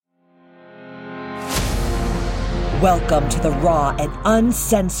Welcome to the raw and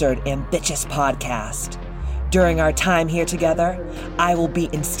uncensored Ambitious Podcast. During our time here together, I will be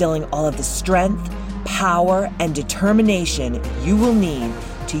instilling all of the strength, power, and determination you will need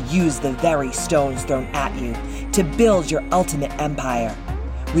to use the very stones thrown at you to build your ultimate empire.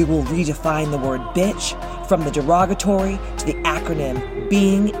 We will redefine the word bitch from the derogatory to the acronym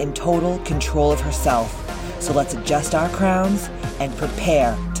being in total control of herself. So let's adjust our crowns and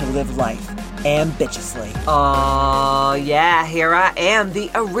prepare to live life ambitiously. Oh, yeah, here I am, the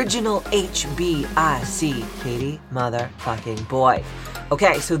original HBIC, Katie motherfucking boy.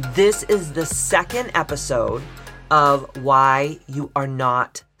 Okay, so this is the second episode of Why You Are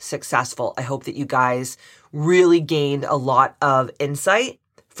Not Successful. I hope that you guys really gained a lot of insight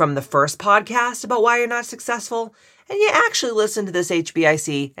from the first podcast about why you're not successful, and you actually listened to this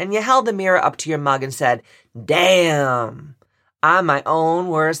HBIC, and you held the mirror up to your mug and said, damn, I'm my own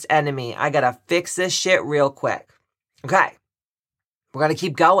worst enemy. I gotta fix this shit real quick. Okay. We're gonna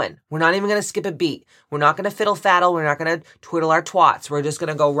keep going. We're not even gonna skip a beat. We're not gonna fiddle faddle. We're not gonna twiddle our twats. We're just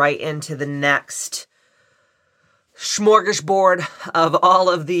gonna go right into the next smorgasbord of all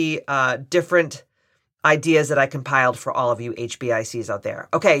of the different ideas that I compiled for all of you HBICs out there.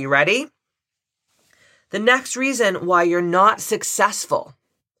 Okay, you ready? The next reason why you're not successful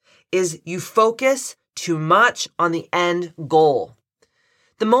is you focus too much on the end goal.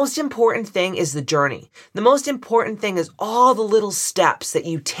 The most important thing is the journey. The most important thing is all the little steps that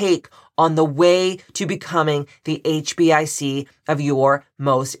you take on the way to becoming the HBIC of your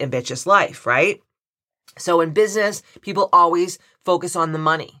most ambitious life, right? So in business, people always focus on the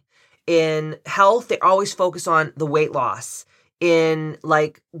money. In health, they always focus on the weight loss. In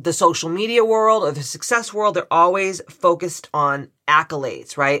like the social media world or the success world, they're always focused on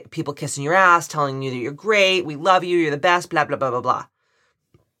accolades, right? People kissing your ass, telling you that you're great, we love you, you're the best, blah, blah, blah, blah, blah.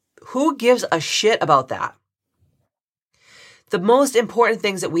 Who gives a shit about that? The most important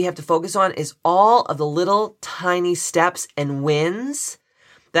things that we have to focus on is all of the little tiny steps and wins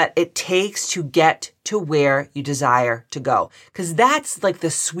that it takes to get to where you desire to go. Because that's like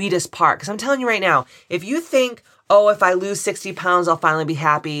the sweetest part. Because I'm telling you right now, if you think, oh, if I lose 60 pounds, I'll finally be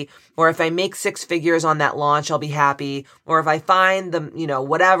happy. Or if I make 6 figures on that launch, I'll be happy. Or if I find the,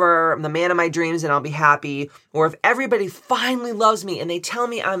 whatever, the man of my dreams, and I'll be happy. Or if everybody finally loves me and they tell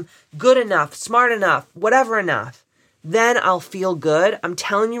me I'm good enough, smart enough, whatever enough, then I'll feel good. I'm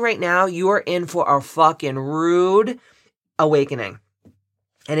telling you right now, you are in for a fucking rude awakening.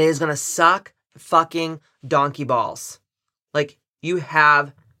 And it is going to suck fucking donkey balls. Like, you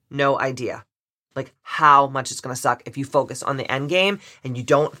have no idea. Like how much it's going to suck if you focus on the end game and you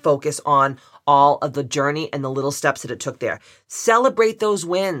don't focus on all of the journey and the little steps that it took there. Celebrate those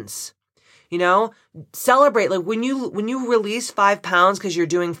wins. Celebrate. Like when you release 5 pounds because you're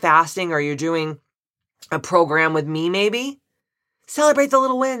doing fasting or you're doing a program with me, maybe celebrate the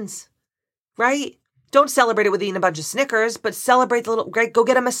little wins, right? Don't celebrate it with eating a bunch of Snickers, but celebrate the little, great, go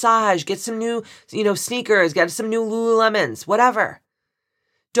get a massage, get some new, sneakers, get some new Lululemons, whatever.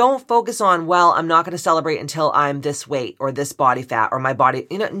 Don't focus on, well, I'm not going to celebrate until I'm this weight or this body fat or my body.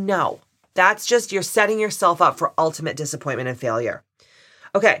 No. That's just, you're setting yourself up for ultimate disappointment and failure.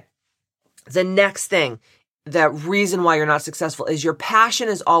 Okay. The next thing, the reason why you're not successful is your passion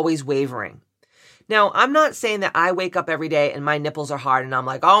is always wavering. Now, I'm not saying that I wake up every day and my nipples are hard and I'm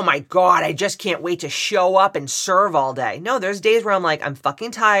like, oh my God, I just can't wait to show up and serve all day. No, there's days where I'm like, I'm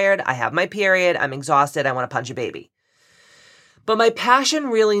fucking tired. I have my period. I'm exhausted. I want to punch a baby. But my passion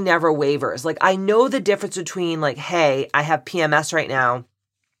really never wavers. Like, I know the difference between like, hey, I have PMS right now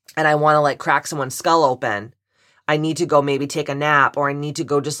and I want to like crack someone's skull open. I need to go maybe take a nap, or I need to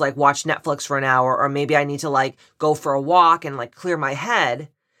go just like watch Netflix for an hour, or maybe I need to like go for a walk and like clear my head.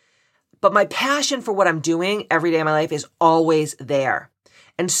 But my passion for what I'm doing every day of my life is always there.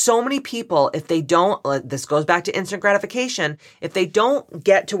 And so many people, if they don't, this goes back to instant gratification, if they don't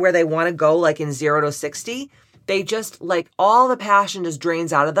get to where they want to go, like in 0 to 60, they just like all the passion just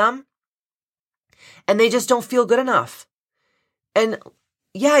drains out of them and they just don't feel good enough. And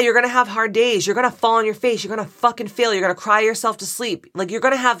yeah, you're going to have hard days. You're going to fall on your face. You're going to fucking fail. You're going to cry yourself to sleep. Like, you're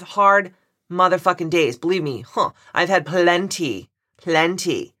going to have hard motherfucking days. Believe me. I've had plenty.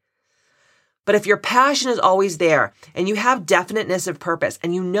 But if your passion is always there and you have definiteness of purpose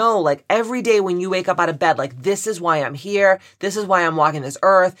and you know, like every day when you wake up out of bed, like this is why I'm here. This is why I'm walking this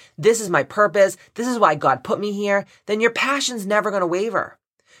earth. This is my purpose. This is why God put me here. Then your passion's never going to waver.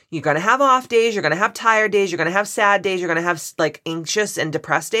 You're going to have off days. You're going to have tired days. You're going to have sad days. You're going to have like anxious and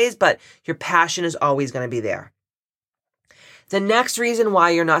depressed days, but your passion is always going to be there. The next reason why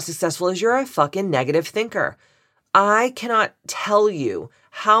you're not successful is you're a fucking negative thinker. I cannot tell you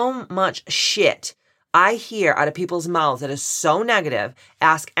how much shit I hear out of people's mouths that is so negative,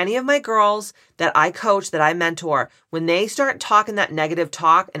 ask any of my girls that I coach, that I mentor, when they start talking that negative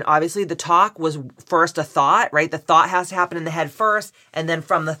talk, and obviously the talk was first a thought, right? The thought has to happen in the head first, and then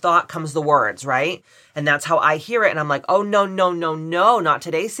from the thought comes the words, right? And that's how I hear it. And I'm like, oh, no, not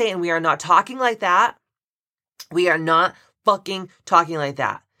today, Satan. We are not talking like that. We are not fucking talking like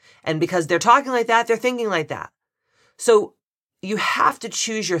that. And because they're talking like that, they're thinking like that. So you have to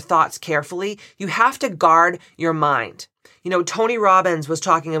choose your thoughts carefully. You have to guard your mind. You know, Tony Robbins was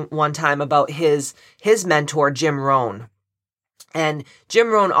talking one time about his mentor, Jim Rohn. And Jim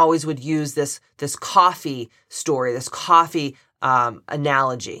Rohn always would use this coffee story, this coffee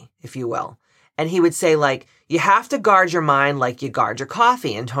analogy, if you will. And he would say, like, you have to guard your mind like you guard your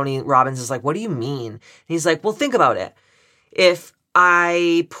coffee. And Tony Robbins is like, what do you mean? And he's like, well, think about it. If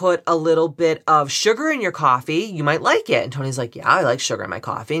I put a little bit of sugar in your coffee, you might like it. And Tony's like, yeah, I like sugar in my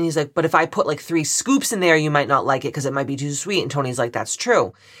coffee. And he's like, but if I put like 3 scoops in there, you might not like it because it might be too sweet. And Tony's like, that's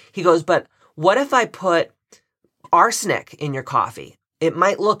true. He goes, but what if I put arsenic in your coffee? It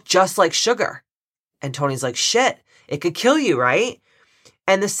might look just like sugar. And Tony's like, shit, it could kill you, right?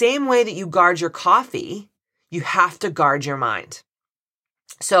 And the same way that you guard your coffee, you have to guard your mind.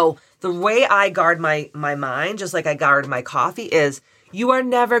 So the way I guard my mind, just like I guard my coffee, is you are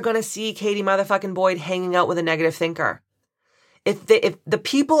never going to see Katie motherfucking Boyd hanging out with a negative thinker. If the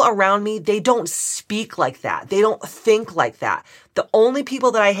people around me, they don't speak like that. They don't think like that. The only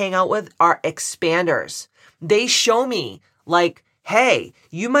people that I hang out with are expanders. They show me like, hey,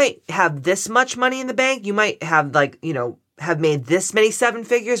 you might have this much money in the bank. You might have have made this many 7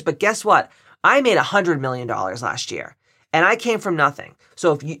 figures, but guess what? I made $100 million last year. And I came from nothing.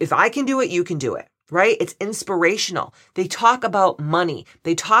 So if I can do it, you can do it, right? It's inspirational. They talk about money.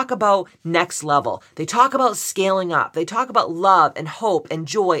 They talk about next level. They talk about scaling up. They talk about love and hope and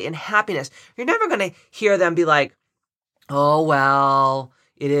joy and happiness. You're never going to hear them be like, oh, well,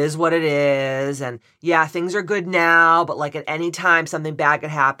 it is what it is. And yeah, things are good now, but like at any time something bad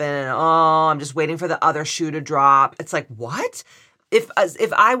could happen. And oh, I'm just waiting for the other shoe to drop. It's like, what? If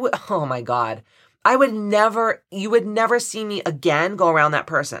I would, oh my God. You would never see me again go around that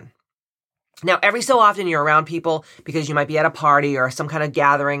person. Now, every so often you're around people because you might be at a party or some kind of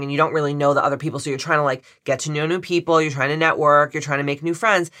gathering and you don't really know the other people. So you're trying to like get to know new people. You're trying to network. You're trying to make new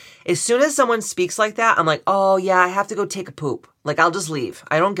friends. As soon as someone speaks like that, I'm like, oh yeah, I have to go take a poop. Like I'll just leave.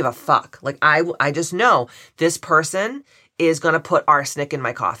 I don't give a fuck. Like I just know this person is going to put arsenic in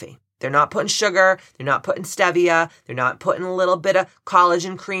my coffee. They're not putting sugar. They're not putting stevia. They're not putting a little bit of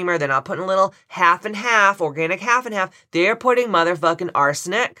collagen creamer. They're not putting a little half and half, organic half and half. They're putting motherfucking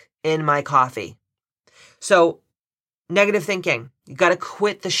arsenic in my coffee. So negative thinking, you got to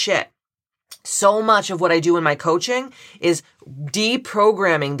quit the shit. So much of what I do in my coaching is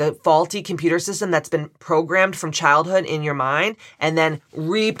deprogramming the faulty computer system that's been programmed from childhood in your mind and then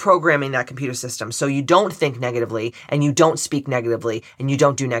reprogramming that computer system so you don't think negatively and you don't speak negatively and you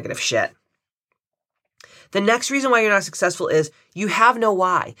don't do negative shit. The next reason why you're not successful is you have no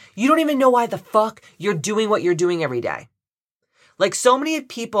why. You don't even know why the fuck you're doing what you're doing every day. Like so many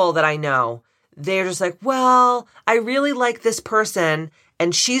people that I know, they're just like, well, I really like this person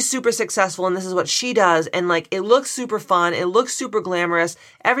and she's super successful and this is what she does. And like, it looks super fun. It looks super glamorous.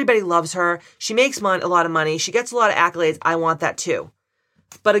 Everybody loves her. She makes a lot of money. She gets a lot of accolades. I want that too.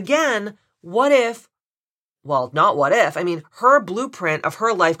 But again, what if, well, not what if, I mean, her blueprint of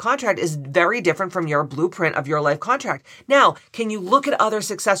her life contract is very different from your blueprint of your life contract. Now, can you look at other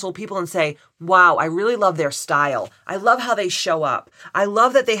successful people and say, wow, I really love their style. I love how they show up. I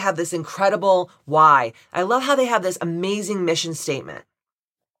love that they have this incredible why. I love how they have this amazing mission statement.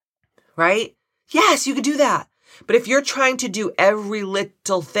 Right? Yes, you could do that. But if you're trying to do every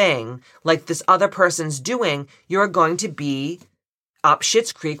little thing like this other person's doing, you're going to be up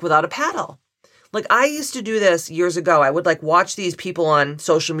Schitt's Creek without a paddle. Like I used to do this years ago. I would like watch these people on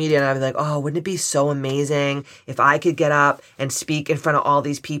social media and I'd be like, oh, wouldn't it be so amazing if I could get up and speak in front of all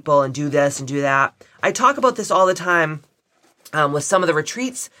these people and do this and do that. I talk about this all the time with some of the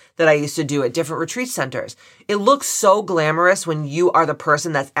retreats that I used to do at different retreat centers. It looks so glamorous when you are the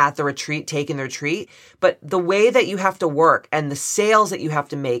person that's at the retreat taking the retreat, but the way that you have to work and the sales that you have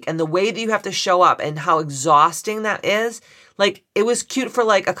to make and the way that you have to show up and how exhausting that is, like it was cute for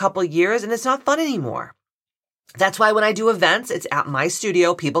like a couple years and it's not fun anymore. That's why when I do events, it's at my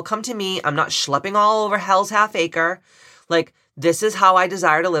studio. People come to me. I'm not schlepping all over Hell's Half Acre. Like this is how I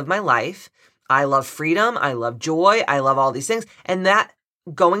desire to live my life. I love freedom. I love joy. I love all these things. And that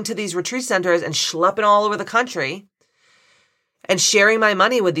going to these retreat centers and schlepping all over the country and sharing my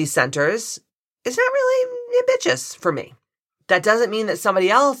money with these centers is not really ambitious for me. That doesn't mean that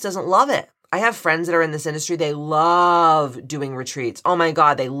somebody else doesn't love it. I have friends that are in this industry. They love doing retreats. Oh my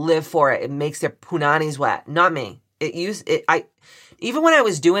God, they live for it. It makes their punanis wet. Not me. Even when I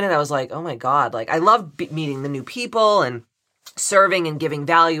was doing it, I was like, oh my God, like I love meeting the new people and serving and giving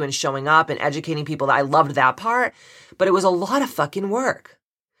value and showing up and educating people. I loved that part, but it was a lot of fucking work.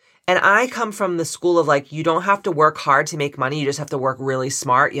 And I come from the school of like, you don't have to work hard to make money. You just have to work really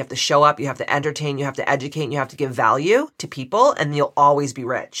smart. You have to show up, you have to entertain, you have to educate, and you have to give value to people, and you'll always be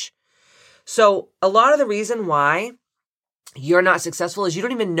rich. So a lot of the reason why you're not successful is you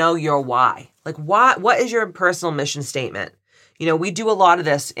don't even know your why. Like what is your personal mission statement? You know, we do a lot of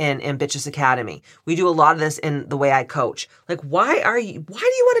this in Bitches Academy. We do a lot of this in the way I coach. Like, why do you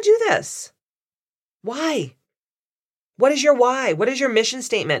want to do this? Why? What is your why? What is your mission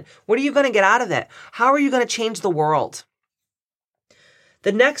statement? What are you going to get out of it? How are you going to change the world?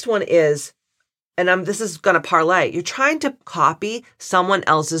 The next one is, and this is going to parlay, you're trying to copy someone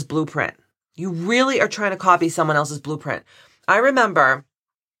else's blueprint. You really are trying to copy someone else's blueprint. I remember,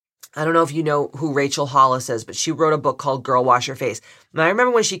 I don't know if you know who Rachel Hollis is, but she wrote a book called Girl Wash Your Face. And I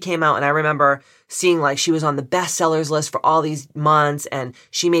remember when she came out, and I remember seeing like she was on the bestsellers list for all these months, and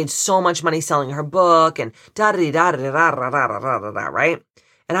she made so much money selling her book and right?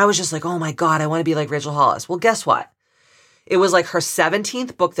 And I was just like, oh my God, I want to be like Rachel Hollis. Well, guess what? It was like her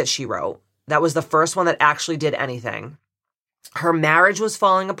 17th book that she wrote. That was the first one that actually did anything. Her marriage was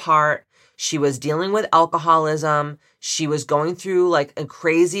falling apart. She was dealing with alcoholism. She was going through like a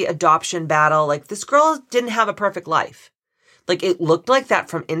crazy adoption battle. Like this girl didn't have a perfect life. Like it looked like that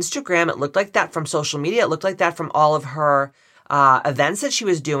from Instagram. It looked like that from social media. It looked like that from all of her events that she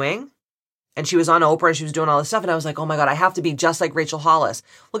was doing. And she was on Oprah and she was doing all this stuff. And I was like, oh my God, I have to be just like Rachel Hollis.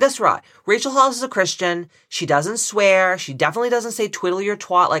 Well, guess what? Rachel Hollis is a Christian. She doesn't swear. She definitely doesn't say twiddle your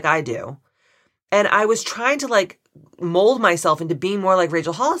twat like I do. And I was trying to like mold myself into being more like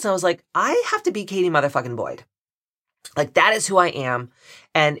Rachel Hollis. And I was like, I have to be Katie motherfucking Boyd. Like that is who I am.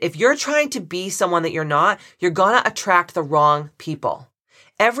 And if you're trying to be someone that you're not, you're going to attract the wrong people.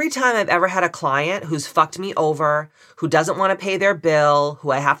 Every time I've ever had a client who's fucked me over, who doesn't want to pay their bill,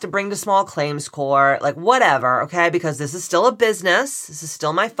 who I have to bring to small claims court, like whatever, okay? Because this is still a business. This is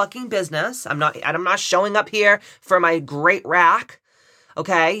still my fucking business. I'm not showing up here for my great rack.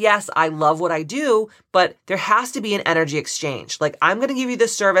 Okay, yes, I love what I do, but there has to be an energy exchange. Like, I'm going to give you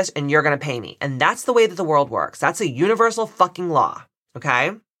this service and you're going to pay me. And that's the way that the world works. That's a universal fucking law.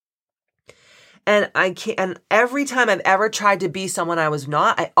 Okay? And every time I've ever tried to be someone I was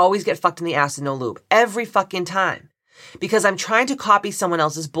not, I always get fucked in the ass and no lube. Every fucking time. Because I'm trying to copy someone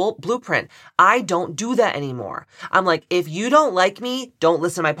else's blueprint. I don't do that anymore. I'm like, if you don't like me, don't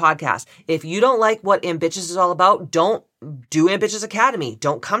listen to my podcast. If you don't like what Ambitious is all about, don't do Ambitious Academy.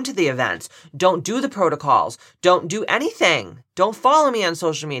 Don't come to the events. Don't do the protocols. Don't do anything. Don't follow me on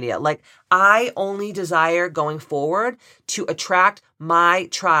social media. Like, I only desire going forward to attract my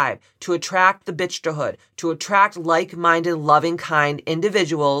tribe, to attract the bitchterhood, to attract like-minded, loving, kind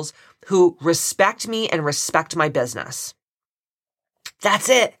individuals who respect me and respect my business. That's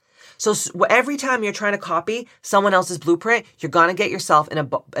it. So every time you're trying to copy someone else's blueprint, you're going to get yourself in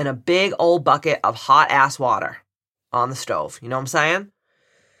a big old bucket of hot ass water on the stove. You know what I'm saying?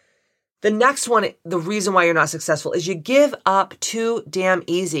 The next one, the reason why you're not successful is you give up too damn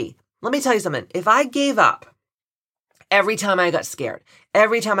easy. Let me tell you something. If I gave up every time I got scared,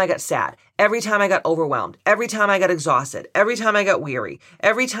 every time I got sad, every time I got overwhelmed, every time I got exhausted, every time I got weary,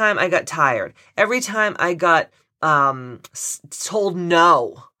 every time I got tired, every time I got told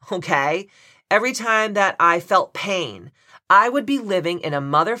no, okay? Every time that I felt pain, I would be living in a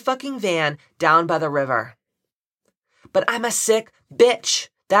motherfucking van down by the river. But I'm a sick bitch.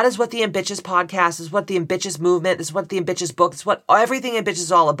 That is what the Ambitious podcast is, what the Ambitious movement is, what the Ambitious book is, what everything Ambitious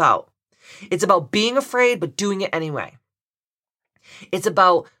is all about. It's about being afraid, but doing it anyway. It's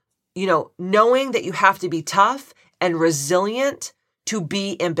about, knowing that you have to be tough and resilient to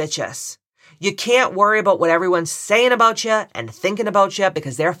be ambitious. You can't worry about what everyone's saying about you and thinking about you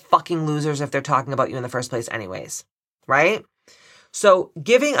because they're fucking losers if they're talking about you in the first place anyways, right? So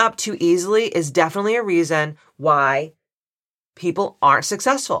giving up too easily is definitely a reason why people aren't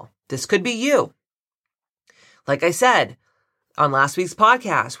successful. This could be you. Like I said, on last week's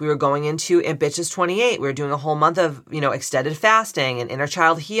podcast, we were going into Ambitious 28. We were doing a whole month of, extended fasting and inner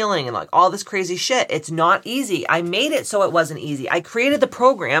child healing and like all this crazy shit. It's not easy. I made it so it wasn't easy. I created the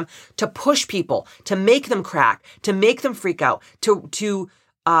program to push people, to make them crack, to make them freak out, to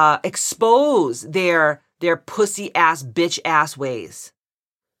expose their pussy ass, bitch ass ways,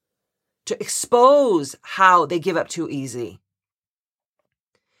 to expose how they give up too easy.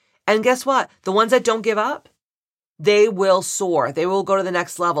 And guess what? The ones that don't give up, they will soar. They will go to the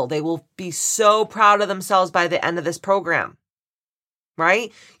next level. They will be so proud of themselves by the end of this program.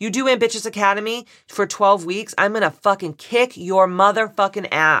 Right? You do Ambitious Academy for 12 weeks. I'm going to fucking kick your motherfucking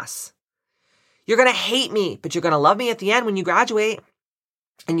ass. You're going to hate me, but you're going to love me at the end when you graduate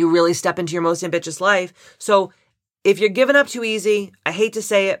and you really step into your most ambitious life. So if you're giving up too easy, I hate to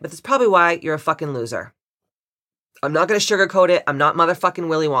say it, but that's probably why you're a fucking loser. I'm not going to sugarcoat it. I'm not motherfucking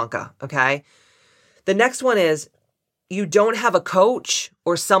Willy Wonka. Okay. The next one is you don't have a coach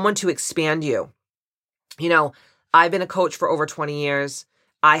or someone to expand you. You know, I've been a coach for over 20 years.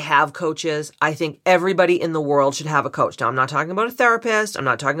 I have coaches. I think everybody in the world should have a coach. Now, I'm not talking about a therapist. I'm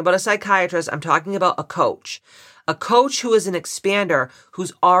not talking about a psychiatrist. I'm talking about a coach. A coach who is an expander,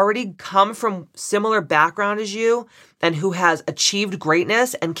 who's already come from similar background as you and who has achieved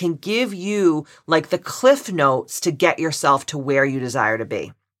greatness and can give you like the cliff notes to get yourself to where you desire to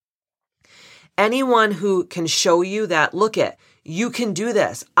be. Anyone who can show you that, look it, you can do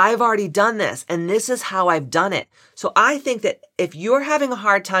this. I've already done this, and this is how I've done it. So I think that if you're having a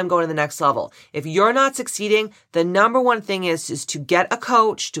hard time going to the next level, if you're not succeeding, the number one thing is to get a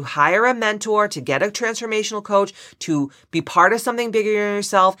coach, to hire a mentor, to get a transformational coach, to be part of something bigger than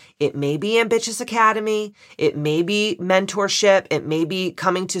yourself. It may be Ambitious Academy. It may be mentorship. It may be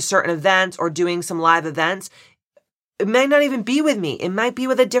coming to certain events or doing some live events. It may not even be with me. It might be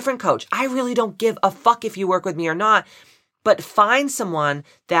with a different coach. I really don't give a fuck if you work with me or not. But find someone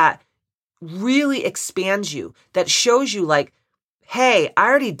that really expands you, that shows you like, hey, I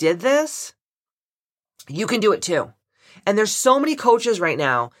already did this. You can do it too. And there's so many coaches right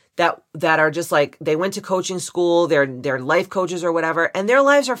now that are just like, they went to coaching school, they're life coaches or whatever, and their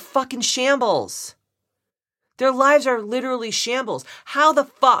lives are fucking shambles. Their lives are literally shambles. How the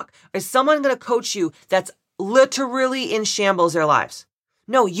fuck is someone going to coach you that's literally in shambles their lives?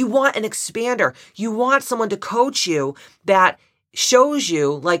 No, you want an expander. You want someone to coach you that shows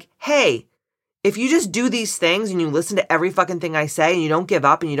you like, hey, if you just do these things and you listen to every fucking thing I say and you don't give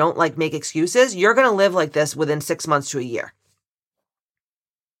up and you don't like make excuses, you're going to live like this within 6 months to a year.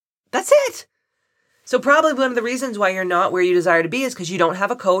 That's it. So probably one of the reasons why you're not where you desire to be is because you don't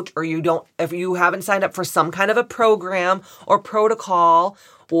have a coach or if you haven't signed up for some kind of a program or protocol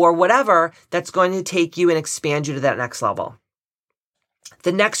or whatever that's going to take you and expand you to that next level.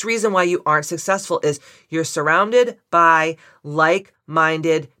 The next reason why you aren't successful is you're surrounded by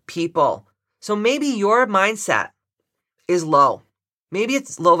like-minded people. So maybe your mindset is low. Maybe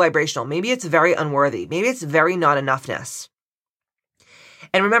it's low vibrational. Maybe it's very unworthy. Maybe it's very not enoughness.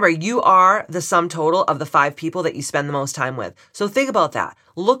 And remember, you are the sum total of the 5 people that you spend the most time with. So think about that.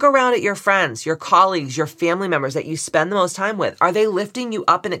 Look around at your friends, your colleagues, your family members that you spend the most time with. Are they lifting you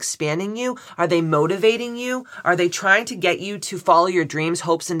up and expanding you? Are they motivating you? Are they trying to get you to follow your dreams,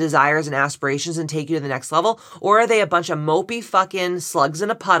 hopes, and desires and aspirations and take you to the next level? Or are they a bunch of mopey fucking slugs in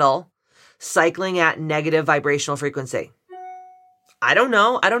a puddle cycling at negative vibrational frequency? I don't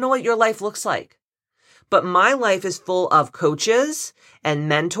know. I don't know what your life looks like. But my life is full of coaches and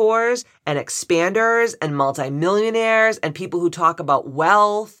mentors and expanders and multimillionaires and people who talk about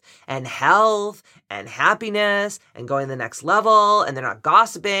wealth and health and happiness and going to the next level, and they're not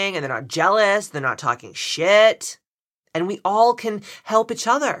gossiping and they're not jealous. They're not talking shit. And we all can help each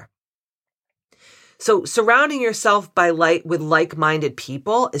other. So surrounding yourself with like-minded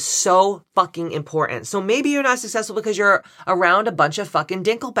people is so fucking important. So maybe you're not successful because you're around a bunch of fucking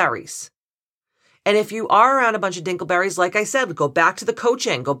dinkleberries. And if you are around a bunch of dinkleberries, like I said, go back to the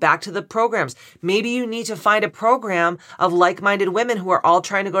coaching, go back to the programs. Maybe you need to find a program of like-minded women who are all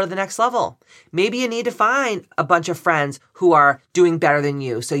trying to go to the next level. Maybe you need to find a bunch of friends who are doing better than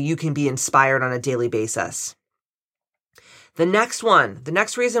you so you can be inspired on a daily basis. The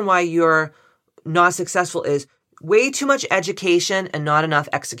next reason why you're not successful is way too much education and not enough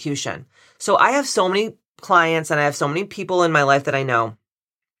execution. So I have so many clients and I have so many people in my life that I know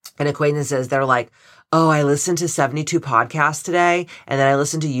and acquaintances, they're like, oh, I listened to 72 podcasts today, and then I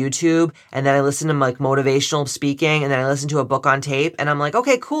listened to YouTube, and then I listened to like motivational speaking, and then I listened to a book on tape, and I'm like,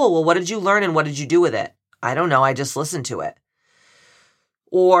 okay, cool. Well, what did you learn and what did you do with it? I don't know. I just listened to it.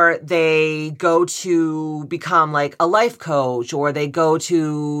 Or they go to become like a life coach, or they go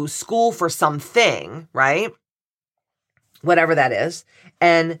to school for something, right? Whatever that is.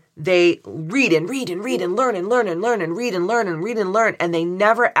 And they read and read and read and learn and learn and learn and read and learn and read and learn, and they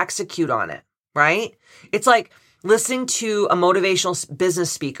never execute on it, right? It's like listening to a motivational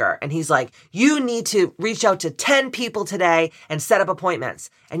business speaker, and he's like, you need to reach out to 10 people today and set up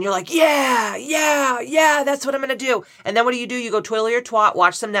appointments. And you're like, yeah, that's what I'm going to do. And then what do? You go twiddle your twat,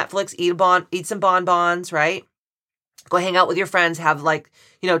 watch some Netflix, eat some bonbons, right? Go hang out with your friends, have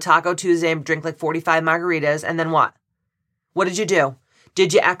Taco Tuesday and drink 45 margaritas. And then what? What did you do?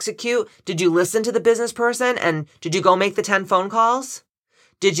 Did you execute? Did you listen to the business person? And did you go make the 10 phone calls?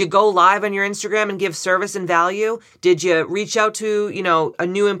 Did you go live on your Instagram and give service and value? Did you reach out to, a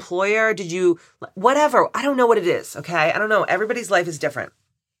new employer? Did you, whatever? I don't know what it is, okay? I don't know. Everybody's life is different.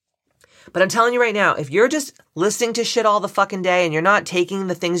 But I'm telling you right now, if you're just listening to shit all the fucking day and you're not taking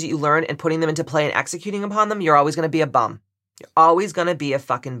the things that you learn and putting them into play and executing upon them, you're always going to be a bum. You're always going to be a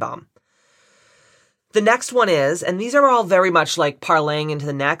fucking bum. The next one is, and these are all very much parlaying into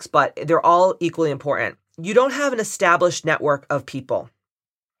the next, but they're all equally important. You don't have an established network of people.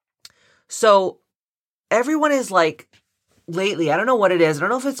 So everyone is lately, I don't know what it is. I don't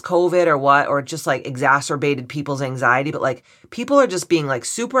know if it's COVID or what, or just exacerbated people's anxiety, but people are just being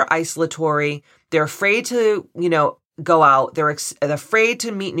super isolatory. They're afraid to, go out. They're afraid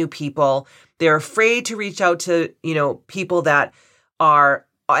to meet new people. They're afraid to reach out to, people that are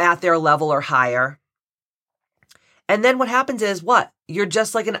at their level or higher. And then what happens is what? You're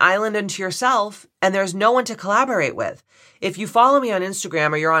just like an island unto yourself and there's no one to collaborate with. If you follow me on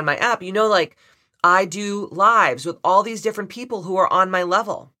Instagram or you're on my app, I do lives with all these different people who are on my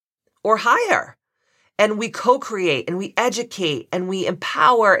level or higher. And we co-create and we educate and we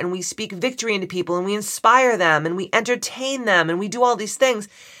empower and we speak victory into people and we inspire them and we entertain them and we do all these things.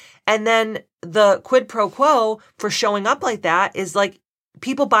 And then the quid pro quo for showing up like that is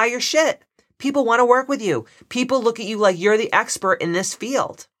people buy your shit. People want to work with you. People look at you like you're the expert in this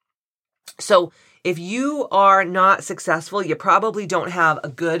field. So if you are not successful, you probably don't have a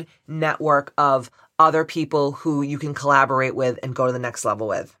good network of other people who you can collaborate with and go to the next level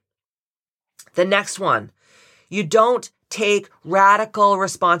with. The next one, you don't take radical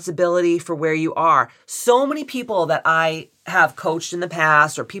responsibility for where you are. So many people that I have coached in the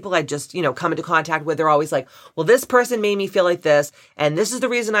past or people I just, come into contact with, they're always like, well, this person made me feel like this. And this is the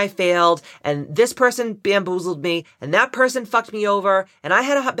reason I failed. And this person bamboozled me. And that person fucked me over. And I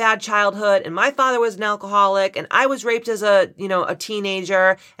had a bad childhood. And my father was an alcoholic. And I was raped as a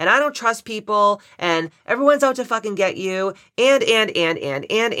teenager. And I don't trust people. And everyone's out to fucking get you. And.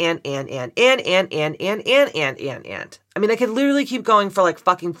 I mean, I could literally keep going for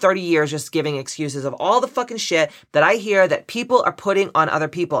fucking 30 years just giving excuses of all the fucking shit that I hear that people are putting on other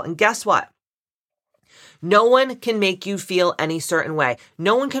people. And guess what? No one can make you feel any certain way.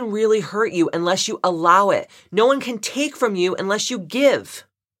 No one can really hurt you unless you allow it. No one can take from you unless you give.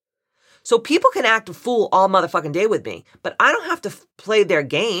 So people can act a fool all motherfucking day with me, but I don't have to play their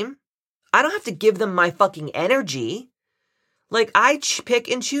game. I don't have to give them my fucking energy. I pick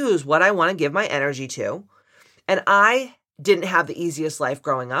and choose what I want to give my energy to. And I didn't have the easiest life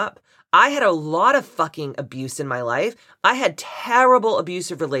growing up. I had a lot of fucking abuse in my life. I had terrible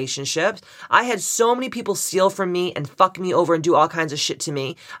abusive relationships. I had so many people steal from me and fuck me over and do all kinds of shit to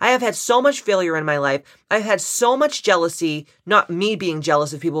me. I have had so much failure in my life. I've had so much jealousy, not me being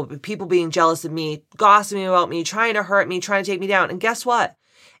jealous of people, but people being jealous of me, gossiping about me, trying to hurt me, trying to take me down. And guess what?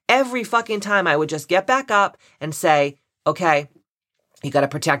 Every fucking time I would just get back up and say, okay, you got to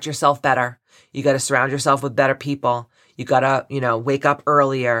protect yourself better. You got to surround yourself with better people. You got to, wake up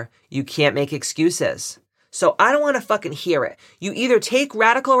earlier. You can't make excuses. So I don't want to fucking hear it. You either take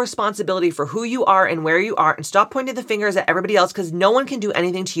radical responsibility for who you are and where you are and stop pointing the fingers at everybody else because no one can do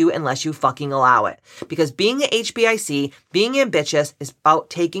anything to you unless you fucking allow it. Because being an HBIC, being ambitious is about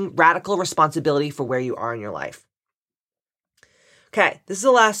taking radical responsibility for where you are in your life. Okay, this is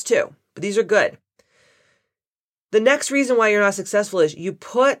the last two, but these are good. The next reason why you're not successful is you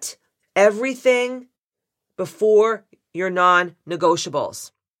put everything before your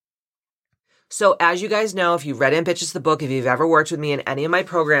non-negotiables. So as you guys know, if you've read Ambitious the book, if you've ever worked with me in any of my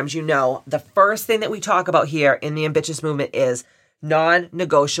programs, you know the first thing that we talk about here in the Ambitious movement is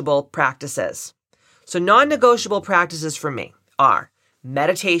non-negotiable practices. So non-negotiable practices for me are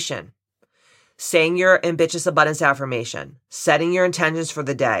meditation, saying your ambitious abundance affirmation, setting your intentions for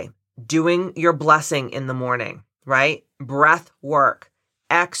the day, doing your blessing in the morning, right? Breath work,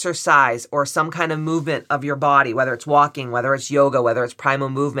 exercise, or some kind of movement of your body, whether it's walking, whether it's yoga, whether it's primal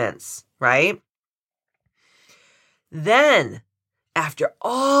movements, right? Then, after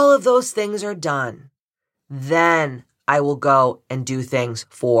all of those things are done, then I will go and do things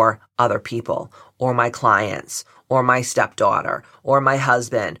for other people, or my clients, or my stepdaughter, or my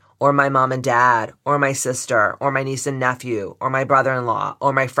husband, or my mom and dad, or my sister, or my niece and nephew, or my brother-in-law,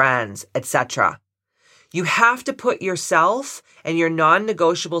 or my friends, etc. You have to put yourself and your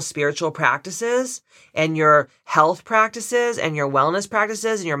non-negotiable spiritual practices and your health practices and your wellness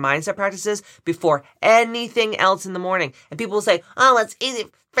practices and your mindset practices before anything else in the morning. And people will say, oh, it's easy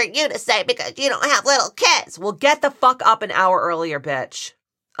for you to say because you don't have little kids. Well, get the fuck up an hour earlier, bitch.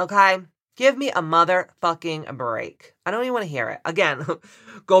 Okay? Give me a motherfucking break. I don't even want to hear it. Again,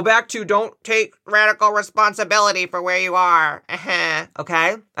 go back to don't take radical responsibility for where you are.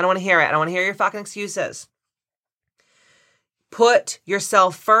 Okay? I don't want to hear it. I don't want to hear your fucking excuses. Put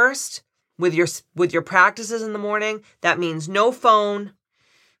yourself first with your practices in the morning. That means no phone,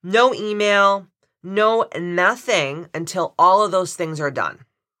 no email, no nothing until all of those things are done.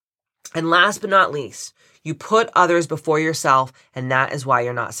 And last but not least, you put others before yourself, and that is why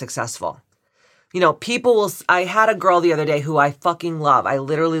you're not successful. People will, I had a girl the other day who I fucking love. I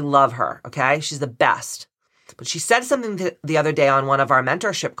literally love her, okay? She's the best. But she said something the other day on one of our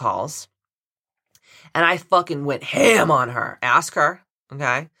mentorship calls, and I fucking went ham on her. Ask her,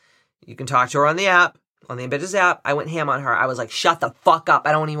 okay? You can talk to her on the app, on the Ambitious app. I went ham on her. I was like, shut the fuck up.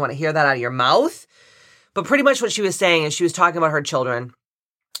 I don't even want to hear that out of your mouth. But pretty much what she was saying is she was talking about her children.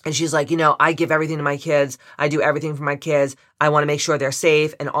 And she's like, I give everything to my kids. I do everything for my kids. I want to make sure they're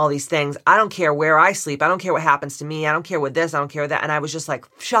safe and all these things. I don't care where I sleep. I don't care what happens to me. I don't care what this. I don't care that. And I was just like,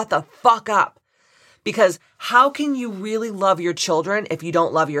 shut the fuck up. Because how can you really love your children if you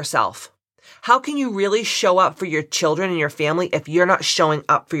don't love yourself? How can you really show up for your children and your family if you're not showing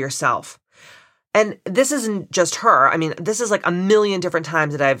up for yourself? And this isn't just her. I mean, this is like a million different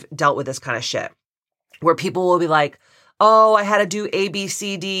times that I've dealt with this kind of shit where people will be like, oh, I had to do A, B,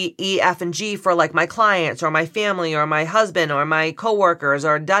 C, D, E, F, and G for like my clients or my family or my husband or my coworkers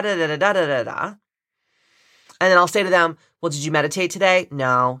or da-da-da-da-da-da-da. And then I'll say to them, well, did you meditate today?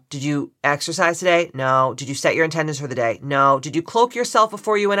 No. Did you exercise today? No. Did you set your intentions for the day? No. Did you cloak yourself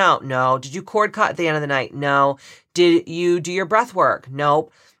before you went out? No. Did you cord cut at the end of the night? No. Did you do your breath work?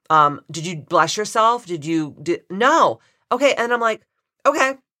 Nope. Did you bless yourself? No. Okay. And I'm like,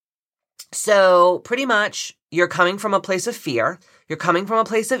 okay. So pretty much you're coming from a place of fear. You're coming from a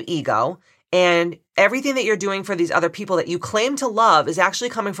place of ego. And everything that you're doing for these other people that you claim to love is actually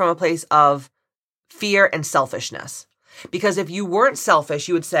coming from a place of fear and selfishness. Because if you weren't selfish,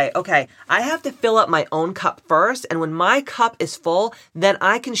 you would say, okay, I have to fill up my own cup first. And when my cup is full, then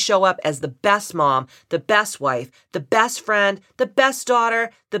I can show up as the best mom, the best wife, the best friend, the best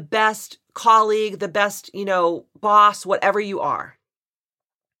daughter, the best colleague, the best, boss, whatever you are.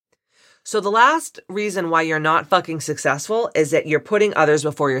 So the last reason why you're not fucking successful is that you're putting others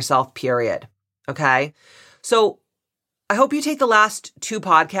before yourself, period. Okay? So I hope you take the last 2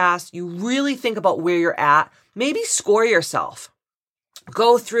 podcasts. You really think about where you're at. Maybe score yourself.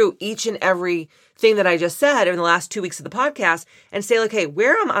 Go through each and every thing that I just said in the last 2 weeks of the podcast and say, okay,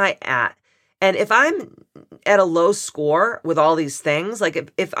 where am I at? And if I'm at a low score with all these things,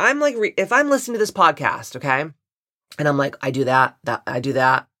 like if I'm listening to this podcast, okay, and I'm like, I do that, I do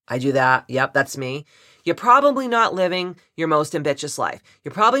that. Yep, that's me. You're probably not living your most ambitious life.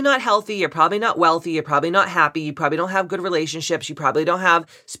 You're probably not healthy. You're probably not wealthy. You're probably not happy. You probably don't have good relationships. You probably don't have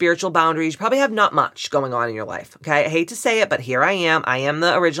spiritual boundaries. You probably have not much going on in your life. Okay. I hate to say it, but here I am. I am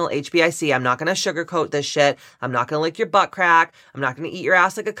the original HBIC. I'm not going to sugarcoat this shit. I'm not going to lick your butt crack. I'm not going to eat your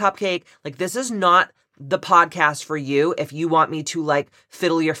ass like a cupcake. Like, this is not the podcast for you if you want me to like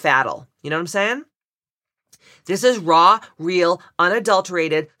fiddle your faddle. You know what I'm saying? This is raw, real,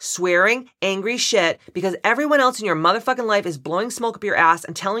 unadulterated, swearing, angry shit because everyone else in your motherfucking life is blowing smoke up your ass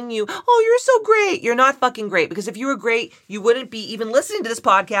and telling you, oh, you're so great. You're not fucking great, because if you were great, you wouldn't be even listening to this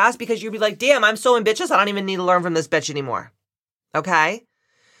podcast because you'd be like, damn, I'm so ambitious. I don't even need to learn from this bitch anymore. Okay?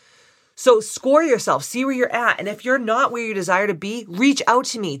 So score yourself, see where you're at. And if you're not where you desire to be, reach out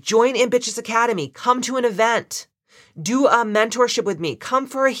to me. Join Ambitious Academy. Come to an event. Do a mentorship with me. Come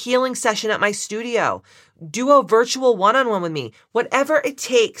for a healing session at my studio. Do a virtual one-on-one with me. Whatever it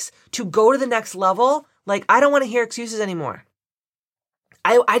takes to go to the next level. Like, I don't want to hear excuses anymore.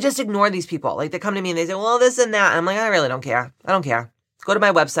 I just ignore these people. Like, they come to me and they say, well, this and that. And I'm like, I really don't care. I don't care. Go to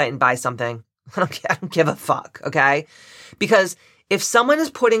my website and buy something. I don't give a fuck. Okay? Because if someone is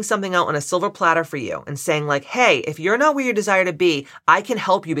putting something out on a silver platter for you and saying like, hey, if you're not where you desire to be, I can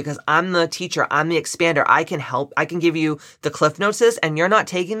help you because I'm the teacher, I'm the expander, I can help, I can give you the cliff notes, and you're not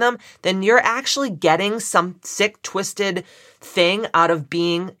taking them, then you're actually getting some sick, twisted thing out of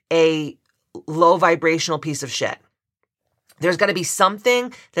being a low vibrational piece of shit. There's got to be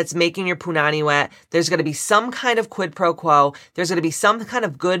something that's making your punani wet. There's going to be some kind of quid pro quo. There's going to be some kind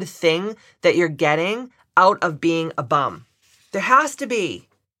of good thing that you're getting out of being a bum. There has to be.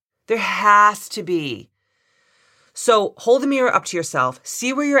 There has to be. So hold the mirror up to yourself.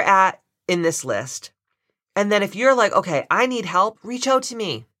 See where you're at in this list. And then if you're like, okay, I need help, reach out to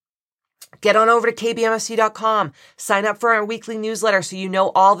me. Get on over to kbmfc.com. Sign up for our weekly newsletter so you know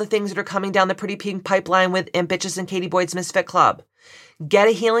all the things that are coming down the Pretty Pink pipeline with Ambitious and Katie Boyd's Misfit Club. Get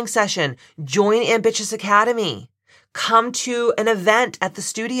a healing session. Join Ambitious Academy. Come to an event at the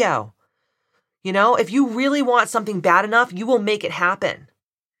studio. You know, if you really want something bad enough, you will make it happen.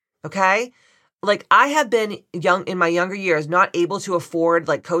 Okay? Like, I have been in my younger years, not able to afford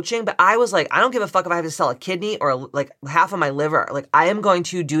like coaching, but I was like, I don't give a fuck if I have to sell a kidney or like half of my liver. Like, I am going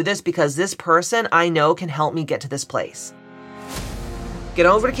to do this because this person I know can help me get to this place. Get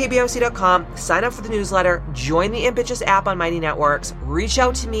over to kbmc.com, sign up for the newsletter, join the Ambitious app on Mighty Networks, reach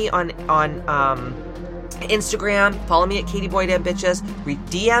out to me on Instagram, follow me at Katie Boyd Ambitious,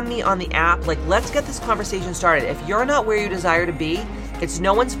 DM me on the app. Like, let's get this conversation started. If you're not where you desire to be, it's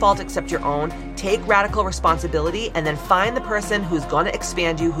no one's fault except your own. Take radical responsibility and then find the person who's going to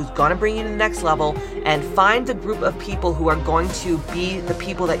expand you, who's going to bring you to the next level, and find the group of people who are going to be the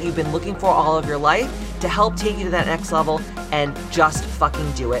people that you've been looking for all of your life to help take you to that next level, and just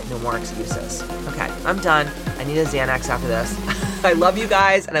fucking do it. No more excuses. Okay, I'm done. I need a Xanax after this. I love you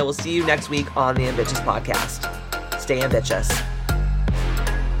guys, and I will see you next week on the Ambitious Podcast. Stay ambitious.